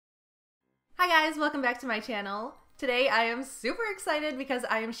Hi guys, welcome back to my channel. Today I am super excited because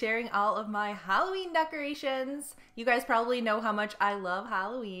I am sharing all of my Halloween decorations. You guys probably know how much I love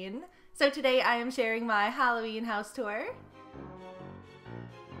Halloween. So today I am sharing my Halloween house tour.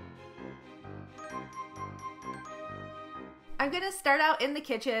 I'm gonna start out in the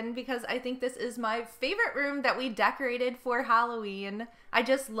kitchen because I think this is my favorite room that we decorated for Halloween. I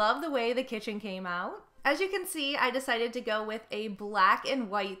just love the way the kitchen came out. As you can see, I decided to go with a black and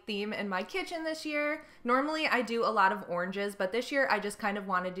white theme in my kitchen this year. Normally I do a lot of oranges, but this year I just kind of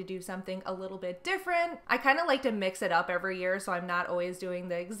wanted to do something a little bit different. I kind of like to mix it up every year, so I'm not always doing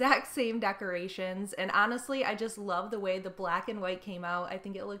the exact same decorations. And honestly, I just love the way the black and white came out. I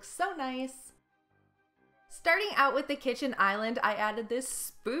think it looks so nice. Starting out with the kitchen island, I added this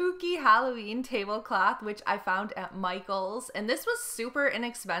spooky Halloween tablecloth, which I found at Michael's, and this was super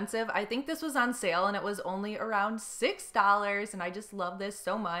inexpensive. I think this was on sale and it was only around $6, and I just love this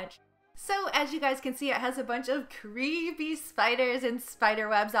so much. So as you guys can see, it has a bunch of creepy spiders and spider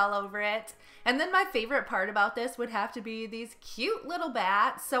webs all over it. And then my favorite part about this would have to be these cute little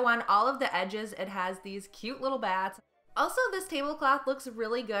bats. So on all of the edges, it has these cute little bats. Also, this tablecloth looks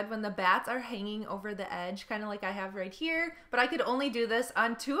really good when the bats are hanging over the edge, kind of like I have right here, but I could only do this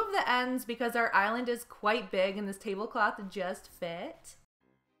on two of the ends because our island is quite big and this tablecloth just fit.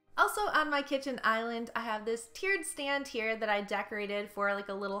 Also on my kitchen island, I have this tiered stand here that I decorated for like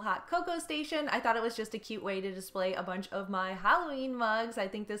a little hot cocoa station. I thought it was just a cute way to display a bunch of my Halloween mugs. I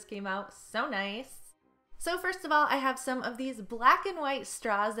think this came out so nice. So first of all, I have some of these black and white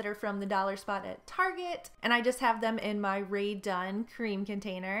straws that are from the dollar spot at Target, and I just have them in my Rae Dunn cream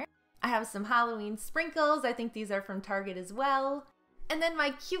container. I have some Halloween sprinkles. I think these are from Target as well. And then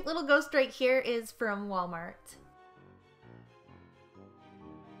my cute little ghost right here is from Walmart.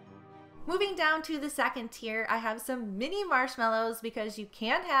 Moving down to the second tier, I have some mini marshmallows because you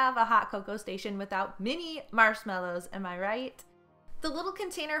can't have a hot cocoa station without mini marshmallows, am I right? The little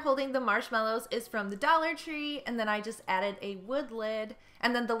container holding the marshmallows is from the Dollar Tree, and then I just added a wood lid,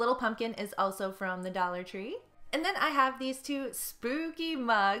 and then the little pumpkin is also from the Dollar Tree. And then I have these two spooky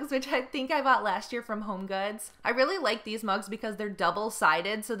mugs, which I think I bought last year from Home Goods. I really like these mugs because they're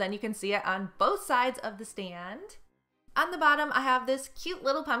double-sided, so then you can see it on both sides of the stand. On the bottom, I have this cute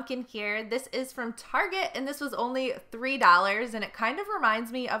little pumpkin here. This is from Target, and this was only $3, and it kind of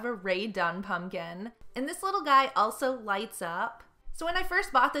reminds me of a Rae Dunn pumpkin. And this little guy also lights up. So when I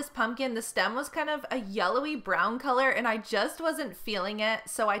first bought this pumpkin, the stem was kind of a yellowy brown color and I just wasn't feeling it.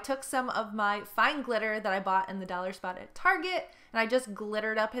 So I took some of my fine glitter that I bought in the dollar spot at Target and I just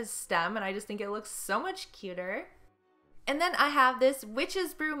glittered up his stem, and I just think it looks so much cuter. And then I have this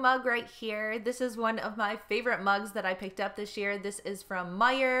Witch's Brew mug right here. This is one of my favorite mugs that I picked up this year. This is from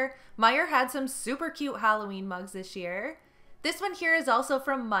Meijer. Meijer had some super cute Halloween mugs this year. This one here is also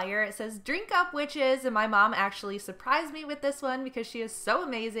from Meijer. It says, "Drink up, witches," and my mom actually surprised me with this one because she is so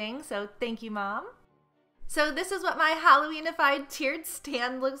amazing, so thank you, Mom. So this is what my Halloweenified tiered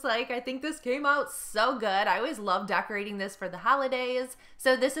stand looks like. I think this came out so good. I always love decorating this for the holidays.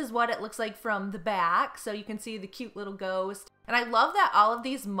 So this is what it looks like from the back, so you can see the cute little ghost. And I love that all of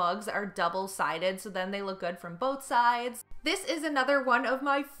these mugs are double-sided, so then they look good from both sides. This is another one of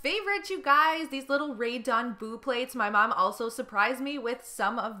my favorites, you guys. These little Rae Dunn boo plates. My mom also surprised me with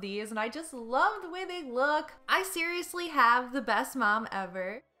some of these, and I just love the way they look. I seriously have the best mom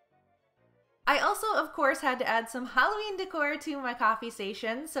ever. I also, of course, had to add some Halloween decor to my coffee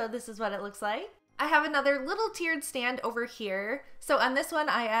station, so this is what it looks like. I have another little tiered stand over here. So on this one,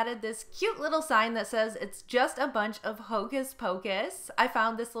 I added this cute little sign that says it's just a bunch of hocus pocus. I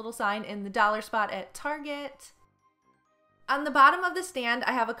found this little sign in the dollar spot at Target. On the bottom of the stand,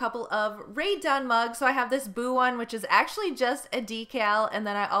 I have a couple of Rae Dunn mugs. So I have this boo one, which is actually just a decal. And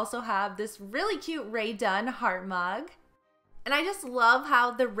then I also have this really cute Rae Dunn heart mug. And I just love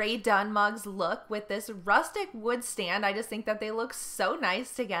how the Rae Dunn mugs look with this rustic wood stand. I just think that they look so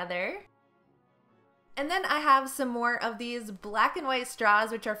nice together. And then I have some more of these black and white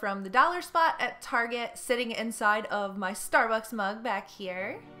straws, which are from the dollar spot at Target, sitting inside of my Starbucks mug back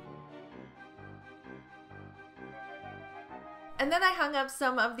here. And then I hung up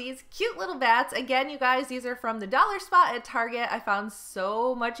some of these cute little bats. Again, you guys, these are from the dollar spot at Target. I found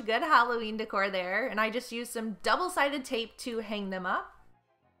so much good Halloween decor there, and I just used some double-sided tape to hang them up.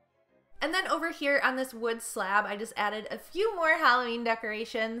 And then over here on this wood slab, I just added a few more Halloween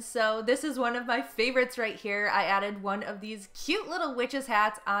decorations. So this is one of my favorites right here. I added one of these cute little witches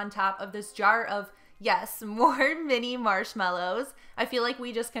hats on top of this jar of, yes, more mini marshmallows. I feel like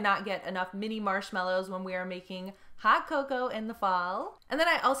we just cannot get enough mini marshmallows when we are making hot cocoa in the fall. And then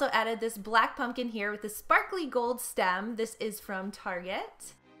I also added this black pumpkin here with the sparkly gold stem. This is from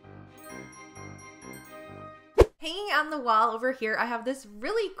Target. Hanging on the wall over here, I have this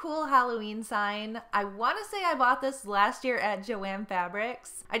really cool Halloween sign. I want to say I bought this last year at Joann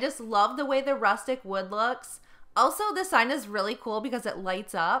Fabrics. I just love the way the rustic wood looks. Also, the sign is really cool because it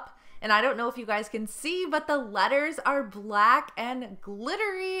lights up. And I don't know if you guys can see, but the letters are black and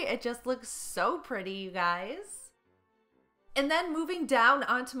glittery. It just looks so pretty, you guys. And then moving down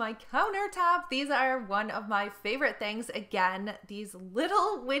onto my countertop, these are one of my favorite things. Again, these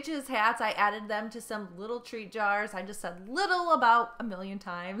little witches hats, I added them to some little treat jars. I just said little about a million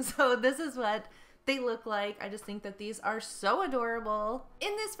times. So this is what they look like. I just think that these are so adorable.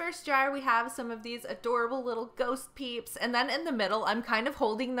 In this first jar, we have some of these adorable little ghost peeps. And then in the middle, I'm kind of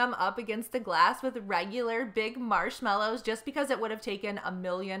holding them up against the glass with regular big marshmallows just because it would have taken a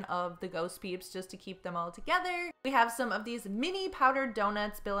million of the ghost peeps just to keep them all together. We have some of these mini powdered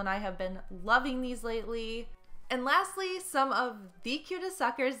donuts. Bill and I have been loving these lately. And lastly, some of the cutest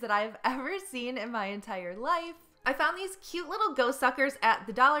suckers that I've ever seen in my entire life. I found these cute little ghost suckers at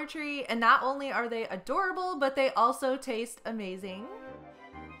the Dollar Tree, and not only are they adorable, but they also taste amazing.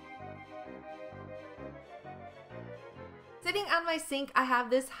 Sitting on my sink, I have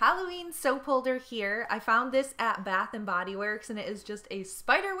this Halloween soap holder here. I found this at Bath & Body Works, and it is just a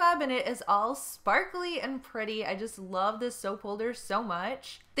spider web, and it is all sparkly and pretty. I just love this soap holder so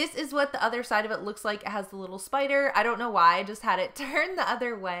much. This is what the other side of it looks like. It has the little spider. I don't know why, I just had it turned the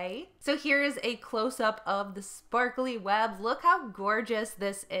other way. So here is a close-up of the sparkly web. Look how gorgeous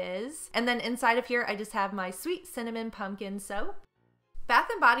this is. And then inside of here, I just have my sweet cinnamon pumpkin soap. Bath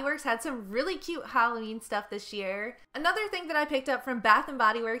 & Body Works had some really cute Halloween stuff this year. Another thing that I picked up from Bath &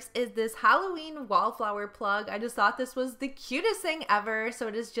 Body Works is this Halloween wallflower plug. I just thought this was the cutest thing ever. So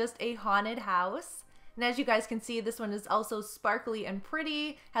it is just a haunted house. And as you guys can see, this one is also sparkly and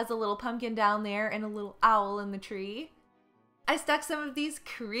pretty. Has a little pumpkin down there and a little owl in the tree. I stuck some of these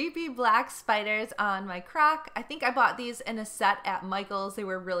creepy black spiders on my crock. I think I bought these in a set at Michael's. They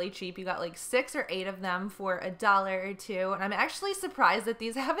were really cheap. You got like 6 or 8 of them for $1 or $2. And I'm actually surprised that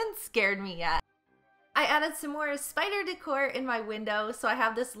these haven't scared me yet. I added some more spider decor in my window. So I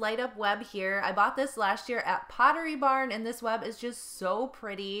have this light up web here. I bought this last year at Pottery Barn, and this web is just so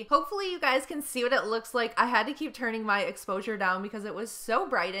pretty. Hopefully you guys can see what it looks like. I had to keep turning my exposure down because it was so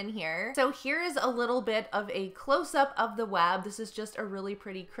bright in here. So here is a little bit of a close-up of the web. This is just a really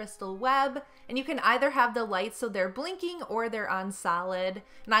pretty crystal web, and you can either have the lights so they're blinking or they're on solid.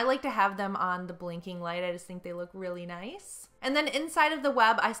 And I like to have them on the blinking light. I just think they look really nice. And then inside of the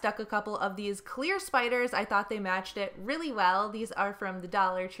web, I stuck a couple of these clear spiders. I thought they matched it really well. These are from the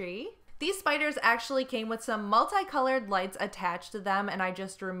Dollar Tree. These spiders actually came with some multicolored lights attached to them, and I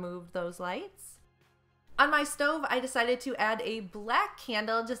just removed those lights. On my stove, I decided to add a black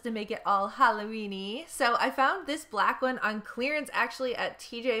candle just to make it all Halloween-y. So I found this black one on clearance actually at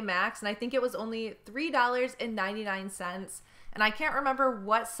TJ Maxx, and I think it was only $3.99. And I can't remember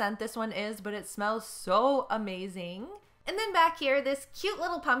what scent this one is, but it smells so amazing. And then back here, this cute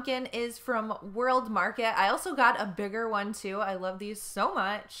little pumpkin is from World Market. I also got a bigger one too. I love these so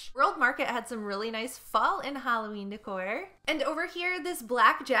much. World Market had some really nice fall and Halloween decor. And over here, this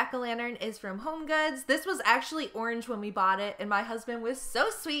black jack-o'-lantern is from Home Goods. This was actually orange when we bought it, and my husband was so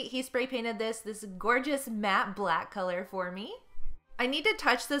sweet. He spray painted this gorgeous matte black color for me. I need to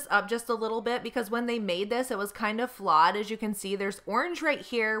touch this up just a little bit because when they made this, it was kind of flawed. As you can see, there's orange right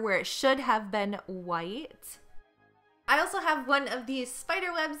here where it should have been white. I also have one of these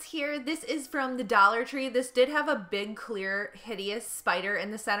spider webs here. This is from the Dollar Tree. This did have a big, clear, hideous spider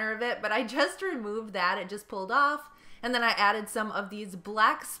in the center of it, but I just removed that. It just pulled off. And then I added some of these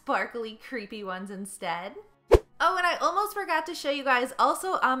black, sparkly, creepy ones instead. Oh, and I almost forgot to show you guys,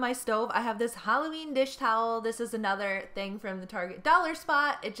 also on my stove, I have this Halloween dish towel. This is another thing from the Target Dollar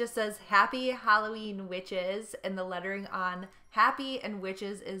Spot. It just says Happy Halloween Witches, and the lettering on Happy and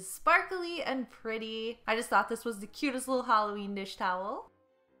Witches is sparkly and pretty. I just thought this was the cutest little Halloween dish towel.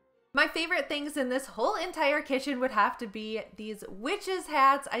 My favorite things in this whole entire kitchen would have to be these witches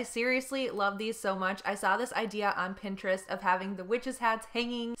hats. I seriously love these so much. I saw this idea on Pinterest of having the witches hats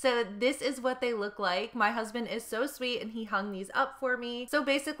hanging. So this is what they look like. My husband is so sweet and he hung these up for me. So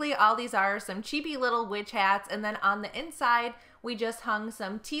basically all these are some cheapy little witch hats, and then on the inside we just hung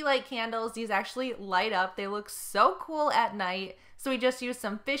some tea light candles. These actually light up. They look so cool at night. So we just used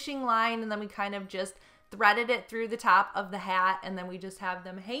some fishing line, and then we kind of just threaded it through the top of the hat, and then we just have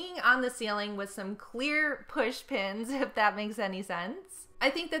them hanging on the ceiling with some clear push pins, if that makes any sense. I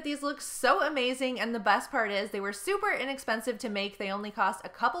think that these look so amazing, and the best part is they were super inexpensive to make. They only cost a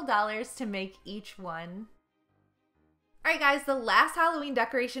couple dollars to make each one. Alright guys, the last Halloween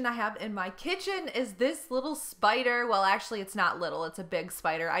decoration I have in my kitchen is this little spider. Well, actually it's not little, it's a big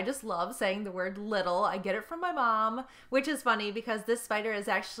spider. I just love saying the word little. I get it from my mom, which is funny because this spider is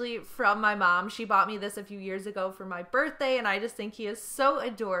actually from my mom. She bought me this a few years ago for my birthday and I just think he is so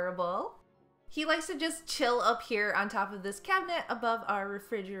adorable. He likes to just chill up here on top of this cabinet above our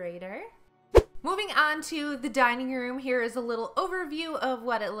refrigerator. Moving on to the dining room, here is a little overview of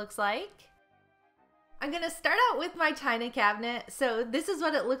what it looks like. I'm gonna start out with my china cabinet. So this is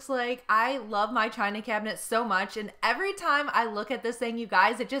what it looks like. I love my china cabinet so much, and every time I look at this thing, you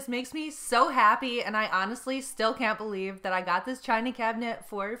guys, it just makes me so happy, and I honestly still can't believe that I got this china cabinet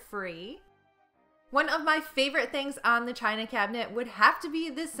for free. One of my favorite things on the china cabinet would have to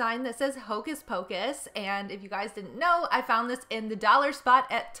be this sign that says Hocus Pocus, and if you guys didn't know, I found this in the dollar spot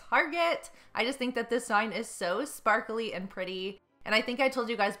at Target. I just think that this sign is so sparkly and pretty. And I think I told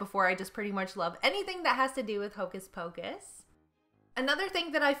you guys before, I just pretty much love anything that has to do with Hocus Pocus. Another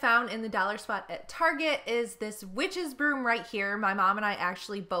thing that I found in the dollar spot at Target is this witch's broom right here. My mom and I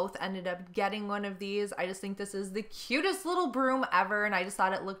actually both ended up getting one of these. I just think this is the cutest little broom ever, and I just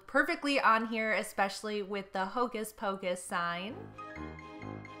thought it looked perfectly on here, especially with the Hocus Pocus sign.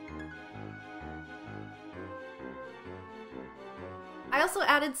 I also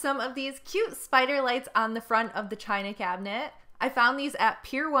added some of these cute spider lights on the front of the china cabinet. I found these at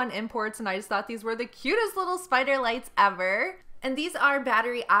Pier 1 Imports and I just thought these were the cutest little spider lights ever. And these are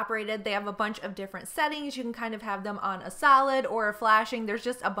battery operated. They have a bunch of different settings. You can kind of have them on a solid or a flashing. There's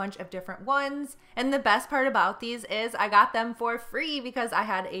just a bunch of different ones. And the best part about these is I got them for free because I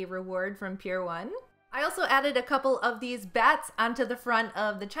had a reward from Pier 1. I also added a couple of these bats onto the front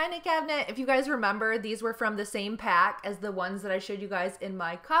of the china cabinet. If you guys remember, these were from the same pack as the ones that I showed you guys in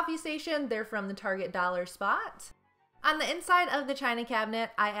my coffee station. They're from the Target dollar spot. On the inside of the china cabinet,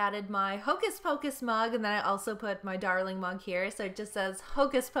 I added my Hocus Pocus mug, and then I also put my darling mug here, so it just says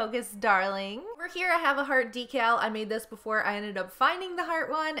Hocus Pocus Darling. Over here I have a heart decal. I made this before I ended up finding the heart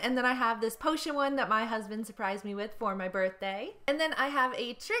one, and then I have this potion one that my husband surprised me with for my birthday. And then I have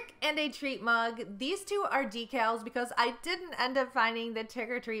a trick and a treat mug. These two are decals because I didn't end up finding the trick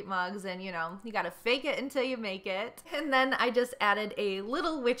or treat mugs, and you know, you gotta fake it until you make it. And then I just added a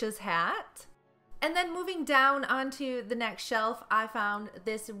little witch's hat. And then moving down onto the next shelf, I found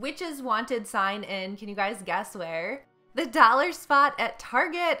this Witches Wanted sign in, can you guys guess where? The dollar spot at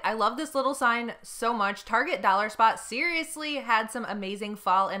Target. I love this little sign so much. Target dollar spot seriously had some amazing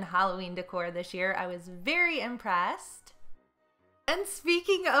fall and Halloween decor this year. I was very impressed. And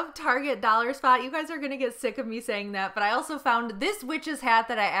speaking of Target dollar spot, you guys are gonna get sick of me saying that, but I also found this witch's hat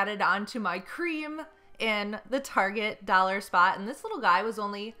that I added onto my cream in the Target dollar spot, and this little guy was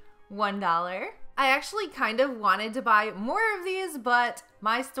only $1. I actually kind of wanted to buy more of these, but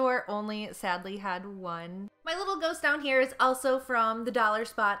my store only sadly had one. My little ghost down here is also from the dollar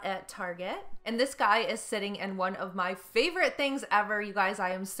spot at Target. And this guy is sitting in one of my favorite things ever. You guys,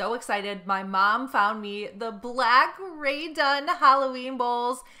 I am so excited. My mom found me the black Ray Dunn Halloween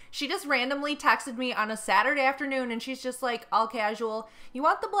bowls. She just randomly texted me on a Saturday afternoon and she's just like, all casual, "You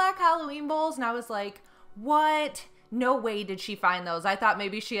want the black Halloween bowls?" And I was like, what? No way did she find those. I thought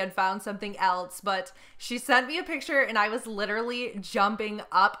maybe she had found something else, but she sent me a picture and I was literally jumping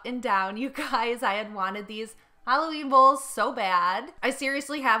up and down. You guys, I had wanted these Halloween bowls so bad. I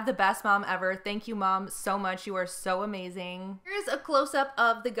seriously have the best mom ever. Thank you, Mom, so much. You are so amazing. Here's a close-up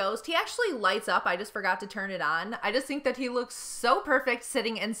of the ghost. He actually lights up. I just forgot to turn it on. I just think that he looks so perfect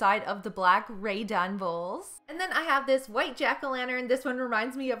sitting inside of the black Ray Dunn bowls. And then I have this white jack-o'-lantern. This one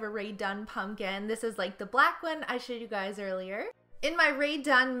reminds me of a Ray Dunn pumpkin. This is like the black one I showed you guys earlier. In my Ray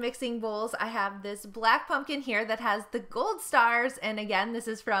Dunn mixing bowls, I have this black pumpkin here that has the gold stars, and again, this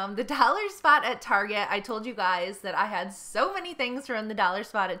is from the dollar spot at Target. I told you guys that I had so many things from the dollar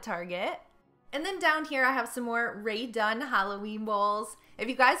spot at Target. And then down here, I have some more Ray Dunn Halloween bowls. If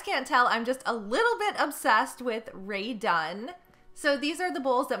you guys can't tell, I'm just a little bit obsessed with Ray Dunn. So these are the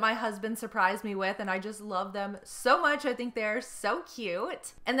bowls that my husband surprised me with, and I just love them so much. I think they're so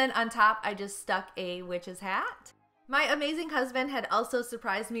cute. And then on top, I just stuck a witch's hat. My amazing husband had also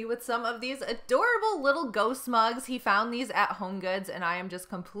surprised me with some of these adorable little ghost mugs. He found these at HomeGoods and I am just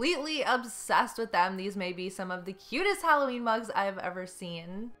completely obsessed with them. These may be some of the cutest Halloween mugs I have ever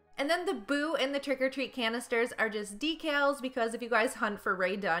seen. And then the Boo and the Trick or Treat canisters are just decals because if you guys hunt for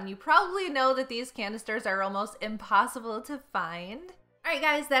Ray Dunn, you probably know that these canisters are almost impossible to find. Alright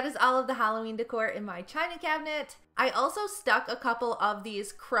guys, that is all of the Halloween decor in my china cabinet. I also stuck a couple of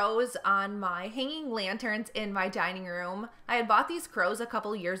these crows on my hanging lanterns in my dining room. I had bought these crows a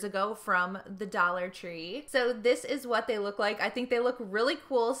couple years ago from the Dollar Tree. So this is what they look like. I think they look really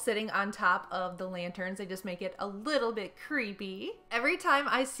cool sitting on top of the lanterns. They just make it a little bit creepy. Every time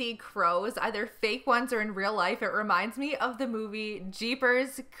I see crows, either fake ones or in real life, it reminds me of the movie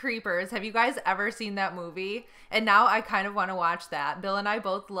Jeepers Creepers. Have you guys ever seen that movie? And now I kind of want to watch that. Bill and I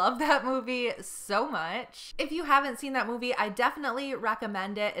both love that movie so much. If you haven't seen that movie, I definitely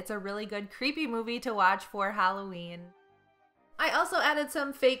recommend it. It's a really good creepy movie to watch for Halloween. I also added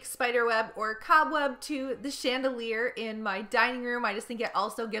some fake spiderweb or cobweb to the chandelier in my dining room. I just think it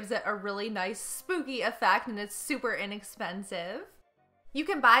also gives it a really nice spooky effect, and it's super inexpensive. You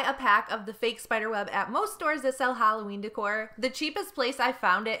can buy a pack of the fake spiderweb at most stores that sell Halloween decor. The cheapest place I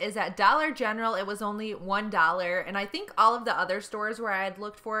found it is at Dollar General. It was only $1, and I think all of the other stores where I had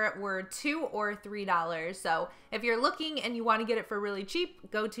looked for it were $2 or $3. So if you're looking and you want to get it for really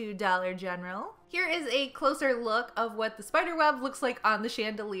cheap, go to Dollar General. Here is a closer look of what the spiderweb looks like on the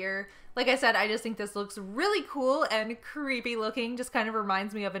chandelier. Like I said, I just think this looks really cool and creepy looking. Just kind of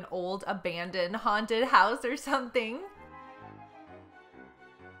reminds me of an old abandoned haunted house or something.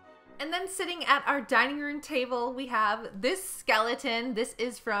 And then sitting at our dining room table, we have this skeleton. This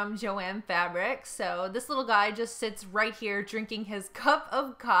is from Joann Fabrics. So this little guy just sits right here drinking his cup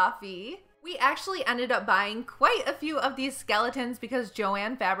of coffee. We actually ended up buying quite a few of these skeletons because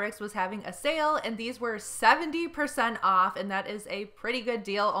Joann Fabrics was having a sale, and these were 70% off, and that is a pretty good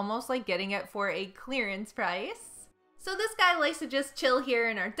deal, almost like getting it for a clearance price. So this guy likes to just chill here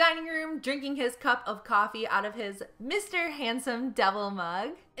in our dining room, drinking his cup of coffee out of his Mr. Handsome Devil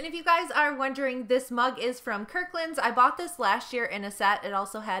mug. And if you guys are wondering, this mug is from Kirkland's. I bought this last year in a set. It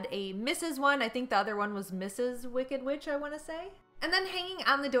also had a Mrs. one. I think the other one was Mrs. Wicked Witch, I want to say. And then hanging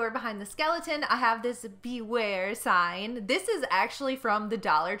on the door behind the skeleton, I have this beware sign. This is actually from the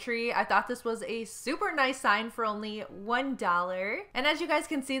Dollar Tree. I thought this was a super nice sign for only $1. And as you guys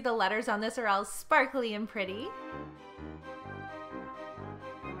can see, the letters on this are all sparkly and pretty.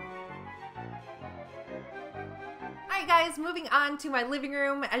 Alright guys, moving on to my living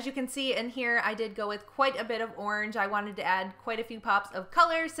room. As you can see in here, I did go with quite a bit of orange. I wanted to add quite a few pops of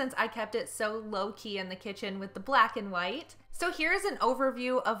color since I kept it so low-key in the kitchen with the black and white. So here's an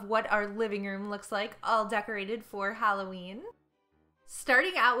overview of what our living room looks like, all decorated for Halloween.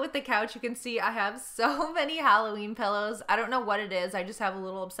 Starting out with the couch, you can see I have so many Halloween pillows. I don't know what it is, I just have a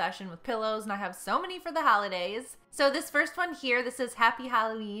little obsession with pillows, and I have so many for the holidays. So this first one here, this is Happy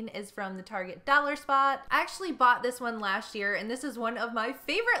Halloween, is from the Target Dollar Spot. I actually bought this one last year, and this is one of my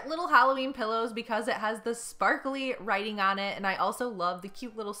favorite little Halloween pillows because it has the sparkly writing on it, and I also love the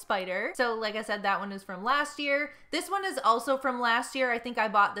cute little spider. So like I said, that one is from last year. This one is also from last year. I think I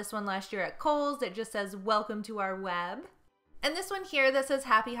bought this one last year at Kohl's. It just says, "Welcome to our web." And this one here that says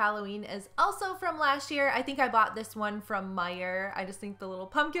Happy Halloween is also from last year. I think I bought this one from Meijer. I just think the little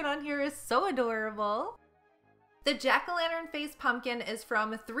pumpkin on here is so adorable. The jack-o'-lantern face pumpkin is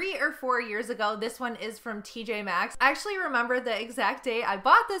from 3 or 4 years ago. This one is from TJ Maxx. I actually remember the exact day I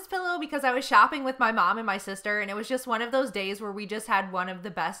bought this pillow because I was shopping with my mom and my sister, and it was just one of those days where we just had one of the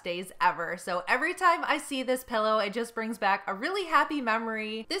best days ever. So every time I see this pillow, it just brings back a really happy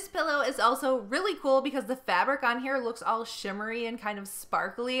memory. This pillow is also really cool because the fabric on here looks all shimmery and kind of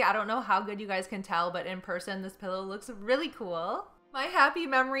sparkly. I don't know how good you guys can tell, but in person, this pillow looks really cool. My happy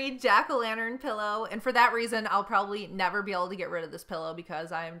memory jack-o'-lantern pillow, and for that reason, I'll probably never be able to get rid of this pillow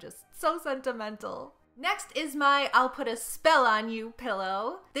because I am just so sentimental. Next is my I'll Put a Spell on You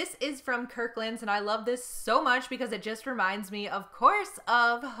pillow. This is from Kirkland's, and I love this so much because it just reminds me, of course,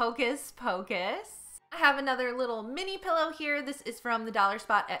 of Hocus Pocus. I have another little mini pillow here. This is from the Dollar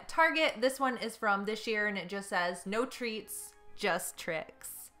Spot at Target. This one is from this year, and it just says, "No treats, just tricks."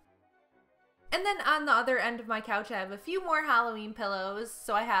 And then on the other end of my couch, I have a few more Halloween pillows.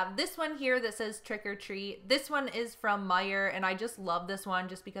 So I have this one here that says Trick or Treat. This one is from Meijer, and I just love this one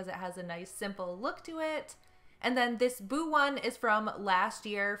just because it has a nice simple look to it. And then this Boo one is from last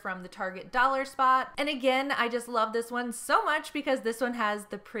year from the Target Dollar Spot. And again, I just love this one so much because this one has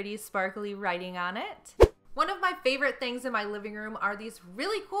the pretty sparkly writing on it. One of my favorite things in my living room are these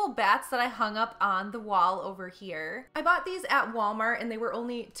really cool bats that I hung up on the wall over here. I bought these at Walmart and they were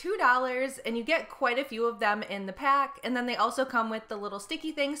only $2, and you get quite a few of them in the pack, and then they also come with the little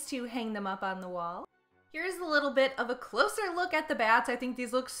sticky things to hang them up on the wall. Here's a little bit of a closer look at the bats. I think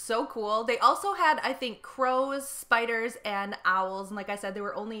these look so cool. They also had, I think, crows, spiders, and owls. And like I said, they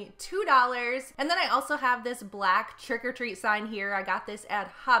were only $2. And then I also have this black trick-or-treat sign here. I got this at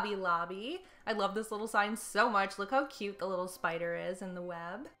Hobby Lobby. I love this little sign so much. Look how cute the little spider is in the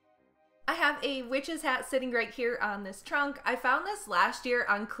web. I have a witch's hat sitting right here on this trunk. I found this last year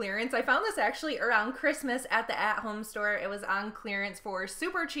on clearance. I found this actually around Christmas at the at-home store. It was on clearance for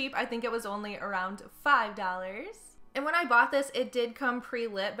super cheap. I think it was only around $5. And when I bought this, it did come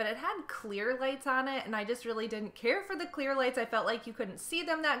pre-lit, but it had clear lights on it, and I just really didn't care for the clear lights. I felt like you couldn't see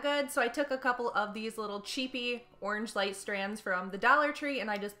them that good, so I took a couple of these little cheapy orange light strands from the Dollar Tree,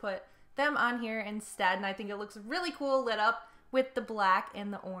 and I just put them on here instead, and I think it looks really cool lit up with the black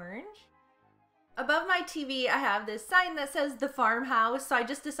and the orange. Above my TV, I have this sign that says The Farmhouse, so I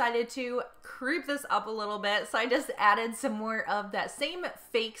just decided to creep this up a little bit. So I just added some more of that same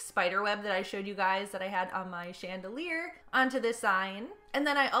fake spider web that I showed you guys that I had on my chandelier onto this sign. And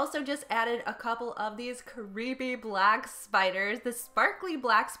then I also just added a couple of these creepy black spiders, the sparkly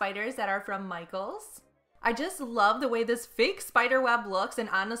black spiders that are from Michaels. I just love the way this fake spider web looks, and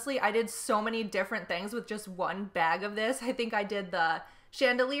honestly, I did so many different things with just one bag of this. I think I did the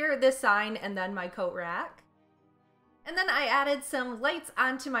chandelier, this sign, and then my coat rack. And then I added some lights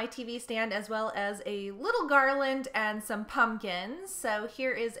onto my TV stand as well as a little garland and some pumpkins. So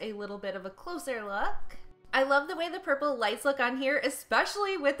here is a little bit of a closer look. I love the way the purple lights look on here,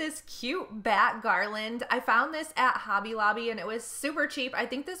 especially with this cute bat garland. I found this at Hobby Lobby and it was super cheap. I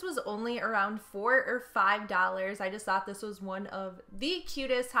think this was only around $4 or $5. I just thought this was one of the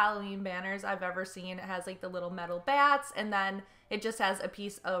cutest Halloween banners I've ever seen. It has like the little metal bats, and then it just has a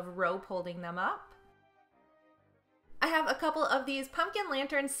piece of rope holding them up. I have a couple of these pumpkin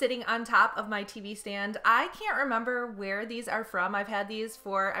lanterns sitting on top of my TV stand. I can't remember where these are from. I've had these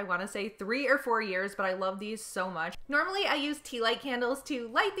for, I want to say 3 or 4 years, but I love these so much. Normally I use tea light candles to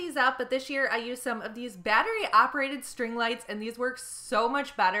light these up, but this year I used some of these battery operated string lights, and these work so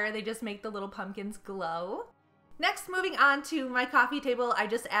much better. They just make the little pumpkins glow. Next, moving on to my coffee table, I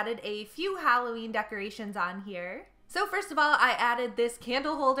just added a few Halloween decorations on here. So first of all, I added this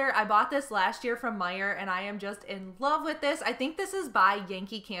candle holder. I bought this last year from Meijer, and I am just in love with this. I think this is by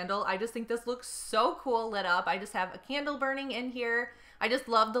Yankee Candle. I just think this looks so cool lit up. I just have a candle burning in here. I just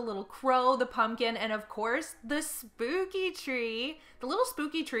love the little crow, the pumpkin, and of course, the spooky tree. The little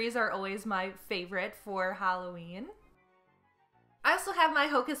spooky trees are always my favorite for Halloween. I also have my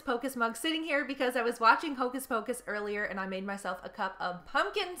Hocus Pocus mug sitting here because I was watching Hocus Pocus earlier and I made myself a cup of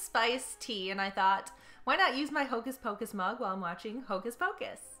pumpkin spice tea, and I thought, why not use my Hocus Pocus mug while I'm watching Hocus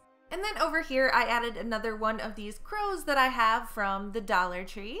Pocus? And then over here, I added another one of these crows that I have from the Dollar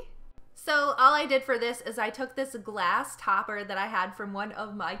Tree. So all I did for this is I took this glass topper that I had from one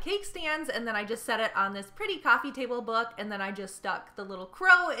of my cake stands, and then I just set it on this pretty coffee table book, and then I just stuck the little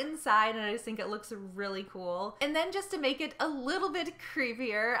crow inside, and I just think it looks really cool. And then just to make it a little bit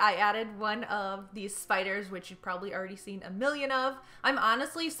creepier, I added one of these spiders, which you've probably already seen a million of. I'm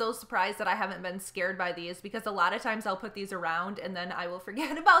honestly so surprised that I haven't been scared by these, because a lot of times I'll put these around and then I will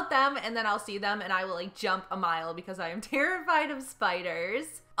forget about them, and then I'll see them and I will like jump a mile because I am terrified of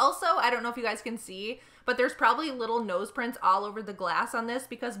spiders. Also, I don't know if you guys can see, but there's probably little nose prints all over the glass on this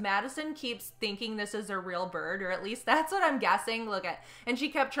because Madison keeps thinking this is a real bird, or at least that's what I'm guessing. Look at, and she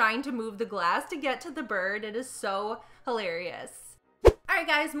kept trying to move the glass to get to the bird. It is so hilarious. Alright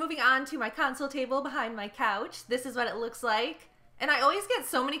guys, moving on to my console table behind my couch. This is what it looks like. And I always get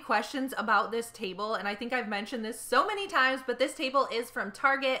so many questions about this table, and I think I've mentioned this so many times, but this table is from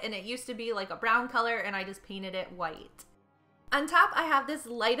Target, and it used to be like a brown color, and I just painted it white. On top, I have this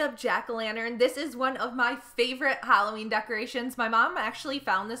light up jack-o'-lantern. This is one of my favorite Halloween decorations. My mom actually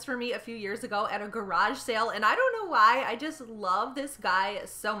found this for me a few years ago at a garage sale, and I don't know why. I just love this guy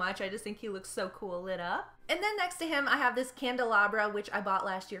so much. I just think he looks so cool lit up. And then next to him, I have this candelabra, which I bought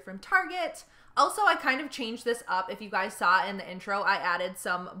last year from Target. Also, I kind of changed this up. If you guys saw in the intro, I added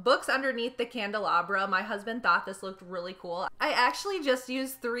some books underneath the candelabra. My husband thought this looked really cool. I actually just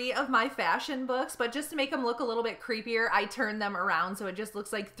used 3 of my fashion books, but just to make them look a little bit creepier, I turned them around so it just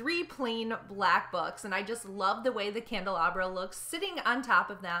looks like 3 plain black books, and I just love the way the candelabra looks sitting on top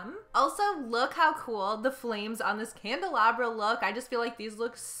of them. Also, look how cool the flames on this candelabra look. I just feel like these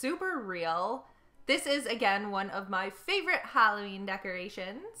look super real. This is, again, one of my favorite Halloween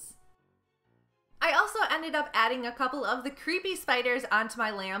decorations. I also ended up adding a couple of the creepy spiders onto my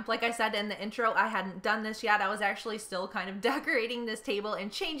lamp. Like I said in the intro, I hadn't done this yet. I was actually still kind of decorating this table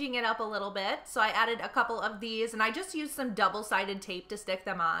and changing it up a little bit. So I added a couple of these, and I just used some double-sided tape to stick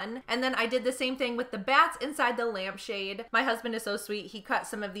them on. And then I did the same thing with the bats inside the lampshade. My husband is so sweet. He cut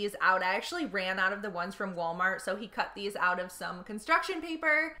some of these out. I actually ran out of the ones from Walmart, so he cut these out of some construction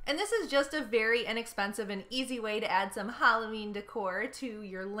paper. And this is just a very inexpensive and easy way to add some Halloween decor to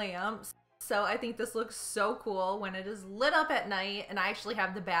your lamps. So I think this looks so cool when it is lit up at night, and I actually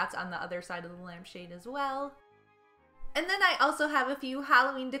have the bats on the other side of the lampshade as well. And then I also have a few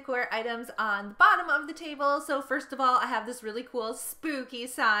Halloween decor items on the bottom of the table. So first of all, I have this really cool spooky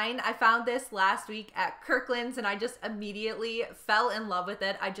sign. I found this last week at Kirkland's and I just immediately fell in love with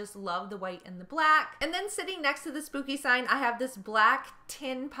it. I just love the white and the black. And then sitting next to the spooky sign, I have this black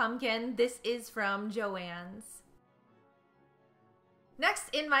tin pumpkin. This is from Joann's.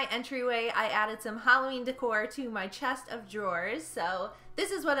 Next in my entryway, I added some Halloween decor to my chest of drawers. So this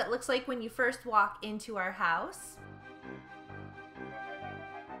is what it looks like when you first walk into our house.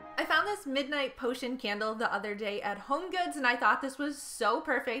 I found this midnight potion candle the other day at HomeGoods and I thought this was so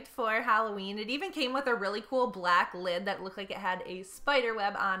perfect for Halloween. It even came with a really cool black lid that looked like it had a spider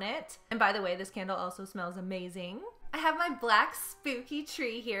web on it. And by the way, this candle also smells amazing. I have my black spooky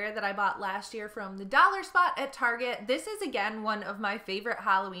tree here that I bought last year from the dollar spot at Target. This is again one of my favorite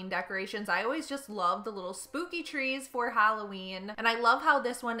Halloween decorations. I always just love the little spooky trees for Halloween. And I love how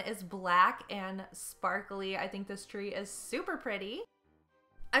this one is black and sparkly. I think this tree is super pretty.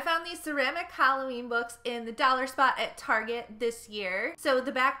 I found these ceramic Halloween books in the dollar spot at Target this year. So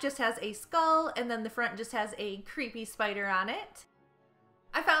the back just has a skull and then the front just has a creepy spider on it.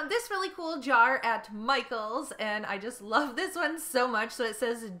 I found this really cool jar at Michael's and I just love this one so much. So it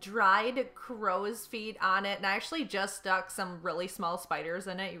says dried crow's feet on it and I actually just stuck some really small spiders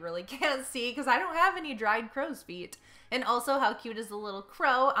in it. You really can't see because I don't have any dried crow's feet. And also how cute is the little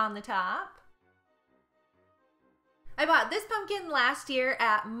crow on the top. I bought this pumpkin last year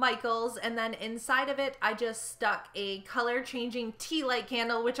at Michael's and then inside of it I just stuck a color changing tea light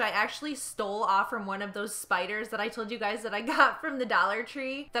candle which I actually stole off from one of those spiders that I told you guys that I got from the Dollar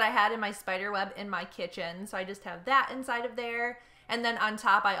Tree that I had in my spider web in my kitchen. So I just have that inside of there and then on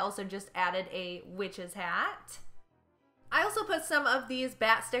top I also just added a witch's hat. I also put some of these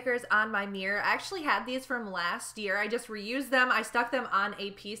bat stickers on my mirror. I actually had these from last year. I just reused them. I stuck them on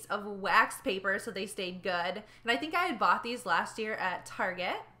a piece of wax paper so they stayed good. And I think I had bought these last year at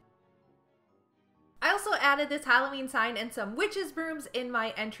Target. I also added this Halloween sign and some witches brooms in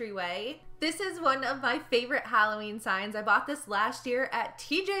my entryway. This is one of my favorite Halloween signs. I bought this last year at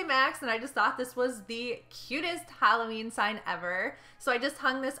TJ Maxx and I just thought this was the cutest Halloween sign ever. So I just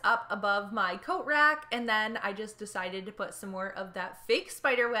hung this up above my coat rack and then I just decided to put some more of that fake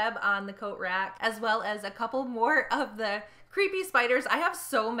spider web on the coat rack as well as a couple more of the creepy spiders. I have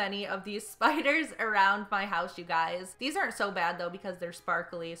so many of these spiders around my house, you guys. These aren't so bad though because they're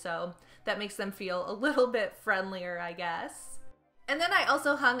sparkly, so that makes them feel a little bit friendlier, I guess. And then I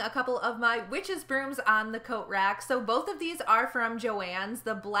also hung a couple of my witches brooms on the coat rack. So both of these are from Joann's.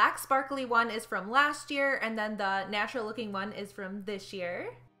 The black sparkly one is from last year and then the natural looking one is from this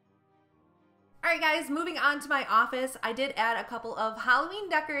year. Alright guys, moving on to my office, I did add a couple of Halloween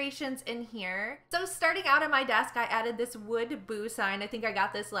decorations in here. So starting out on my desk, I added this wood boo sign. I think I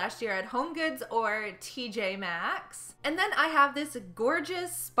got this last year at HomeGoods or TJ Maxx. And then I have this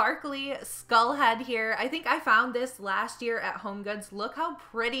gorgeous sparkly skull head here. I think I found this last year at HomeGoods. Look how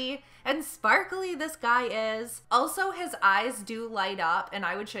pretty and sparkly this guy is. Also, his eyes do light up, and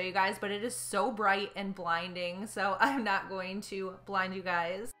I would show you guys, but it is so bright and blinding, so I'm not going to blind you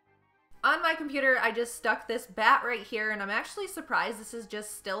guys. On my computer, I just stuck this bat right here, and I'm actually surprised this is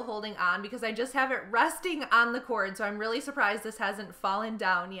just still holding on because I just have it resting on the cord, so I'm really surprised this hasn't fallen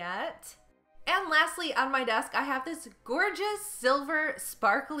down yet. And lastly, on my desk, I have this gorgeous silver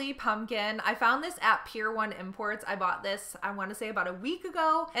sparkly pumpkin. I found this at Pier 1 Imports. I bought this, I want to say about a week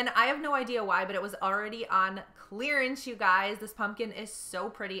ago, and I have no idea why, but it was already on clearance, you guys. This pumpkin is so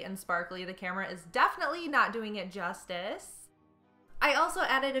pretty and sparkly. The camera is definitely not doing it justice. I also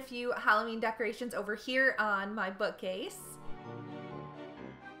added a few Halloween decorations over here on my bookcase.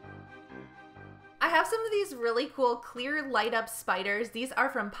 I have some of these really cool clear light up spiders. These are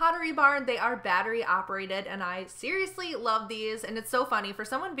from Pottery Barn. They are battery operated and I seriously love these. And it's so funny, for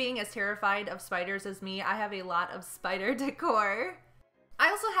someone being as terrified of spiders as me, I have a lot of spider decor. I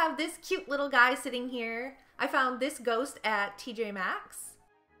also have this cute little guy sitting here. I found this ghost at TJ Maxx.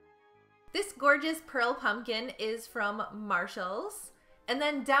 This gorgeous pearl pumpkin is from Marshall's. And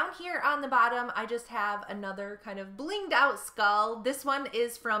then down here on the bottom, I just have another kind of blinged out skull. This one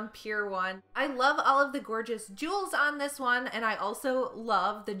is from Pier 1. I love all of the gorgeous jewels on this one, and I also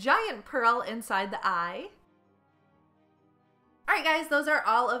love the giant pearl inside the eye. Alright guys, those are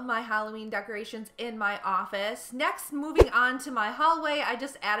all of my Halloween decorations in my office. Next, moving on to my hallway, I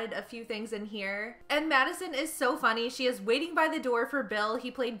just added a few things in here. And Madison is so funny. She is waiting by the door for Bill.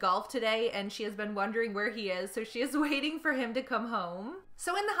 He played golf today and she has been wondering where he is, so she is waiting for him to come home.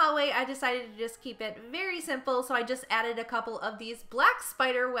 So in the hallway, I decided to just keep it very simple, so I just added a couple of these black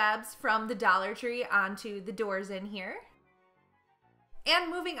spider webs from the Dollar Tree onto the doors in here.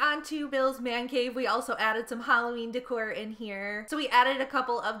 And moving on to Bill's man cave, we also added some Halloween decor in here. So we added a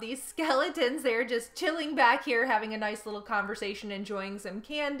couple of these skeletons. They're just chilling back here, having a nice little conversation, enjoying some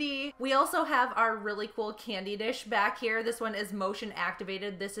candy. We also have our really cool candy dish back here. This one is motion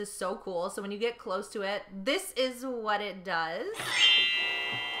activated. This is so cool. So when you get close to it, this is what it does.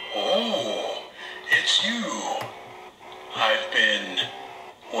 Oh, it's you. I've been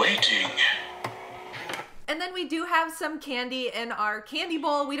waiting. And then we do have some candy in our candy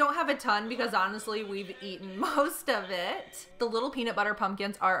bowl. We don't have a ton because honestly, we've eaten most of it. The little peanut butter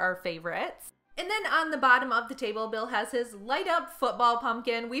pumpkins are our favorites. And then on the bottom of the table, Bill has his light up football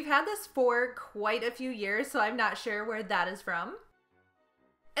pumpkin. We've had this for quite a few years, so I'm not sure where that is from.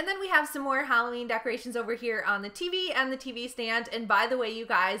 And then we have some more Halloween decorations over here on the TV and the TV stand. And by the way, you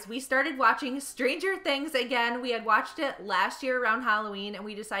guys, we started watching Stranger Things again. We had watched it last year around Halloween, and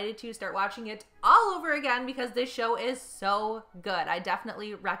we decided to start watching it all over again because this show is so good. I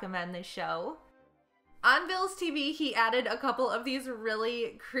definitely recommend this show. On Bill's TV, he added a couple of these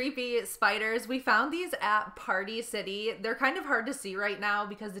really creepy spiders. We found these at Party City. They're kind of hard to see right now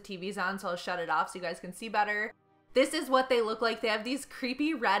because the TV's on, so I'll shut it off so you guys can see better. This is what they look like. They have these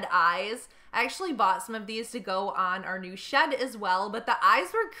creepy red eyes. I actually bought some of these to go on our new shed as well, but the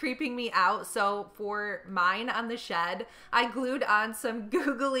eyes were creeping me out. So for mine on the shed, I glued on some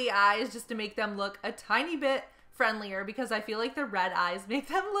googly eyes just to make them look a tiny bit friendlier because I feel like the red eyes make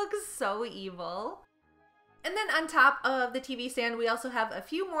them look so evil. And then on top of the TV stand, we also have a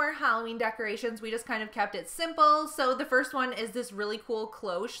few more Halloween decorations. We just kind of kept it simple. So the first one is this really cool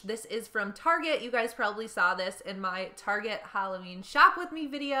cloche. This is from Target. You guys probably saw this in my Target Halloween Shop With Me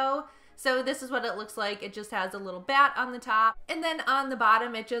video. So this is what it looks like. It just has a little bat on the top. And then on the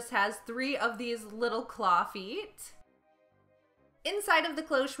bottom, it just has 3 of these little claw feet. Inside of the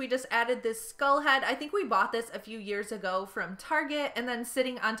cloche, we just added this skull head. I think we bought this a few years ago from Target. And then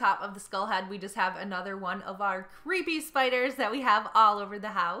sitting on top of the skull head, we just have another one of our creepy spiders that we have all over the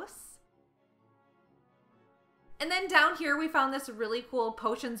house. And then down here, we found this really cool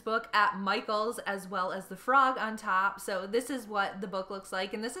potions book at Michael's, as well as the frog on top. So this is what the book looks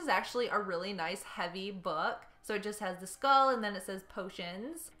like. And this is actually a really nice heavy book. So it just has the skull and then it says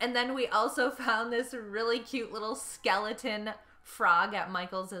potions. And then we also found this really cute little skeleton frog at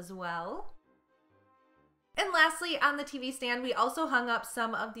Michael's as well. And lastly, on the TV stand, we also hung up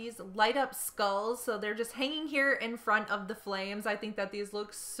some of these light up skulls. So they're just hanging here in front of the flames. I think that these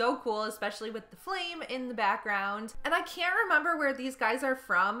look so cool, especially with the flame in the background. And I can't remember where these guys are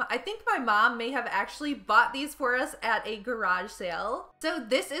from. I think my mom may have actually bought these for us at a garage sale. So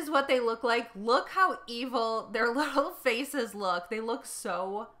this is what they look like. Look how evil their little faces look. They look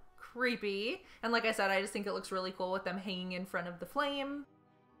so creepy. And like I said, I just think it looks really cool with them hanging in front of the flame.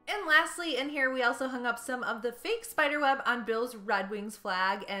 And lastly, in here, we also hung up some of the fake spiderweb on Bill's Red Wings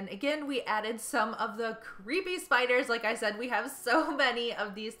flag. And again, we added some of the creepy spiders. Like I said, we have so many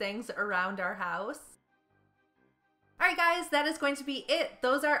of these things around our house. Alright guys, that is going to be it.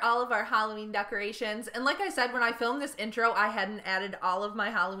 Those are all of our Halloween decorations. And like I said, when I filmed this intro, I hadn't added all of my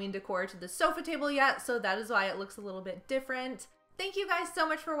Halloween decor to the sofa table yet, so that is why it looks a little bit different. Thank you guys so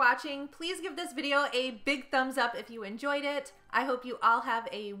much for watching. Please give this video a big thumbs up if you enjoyed it. I hope you all have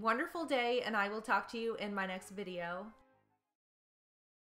a wonderful day, and I will talk to you in my next video.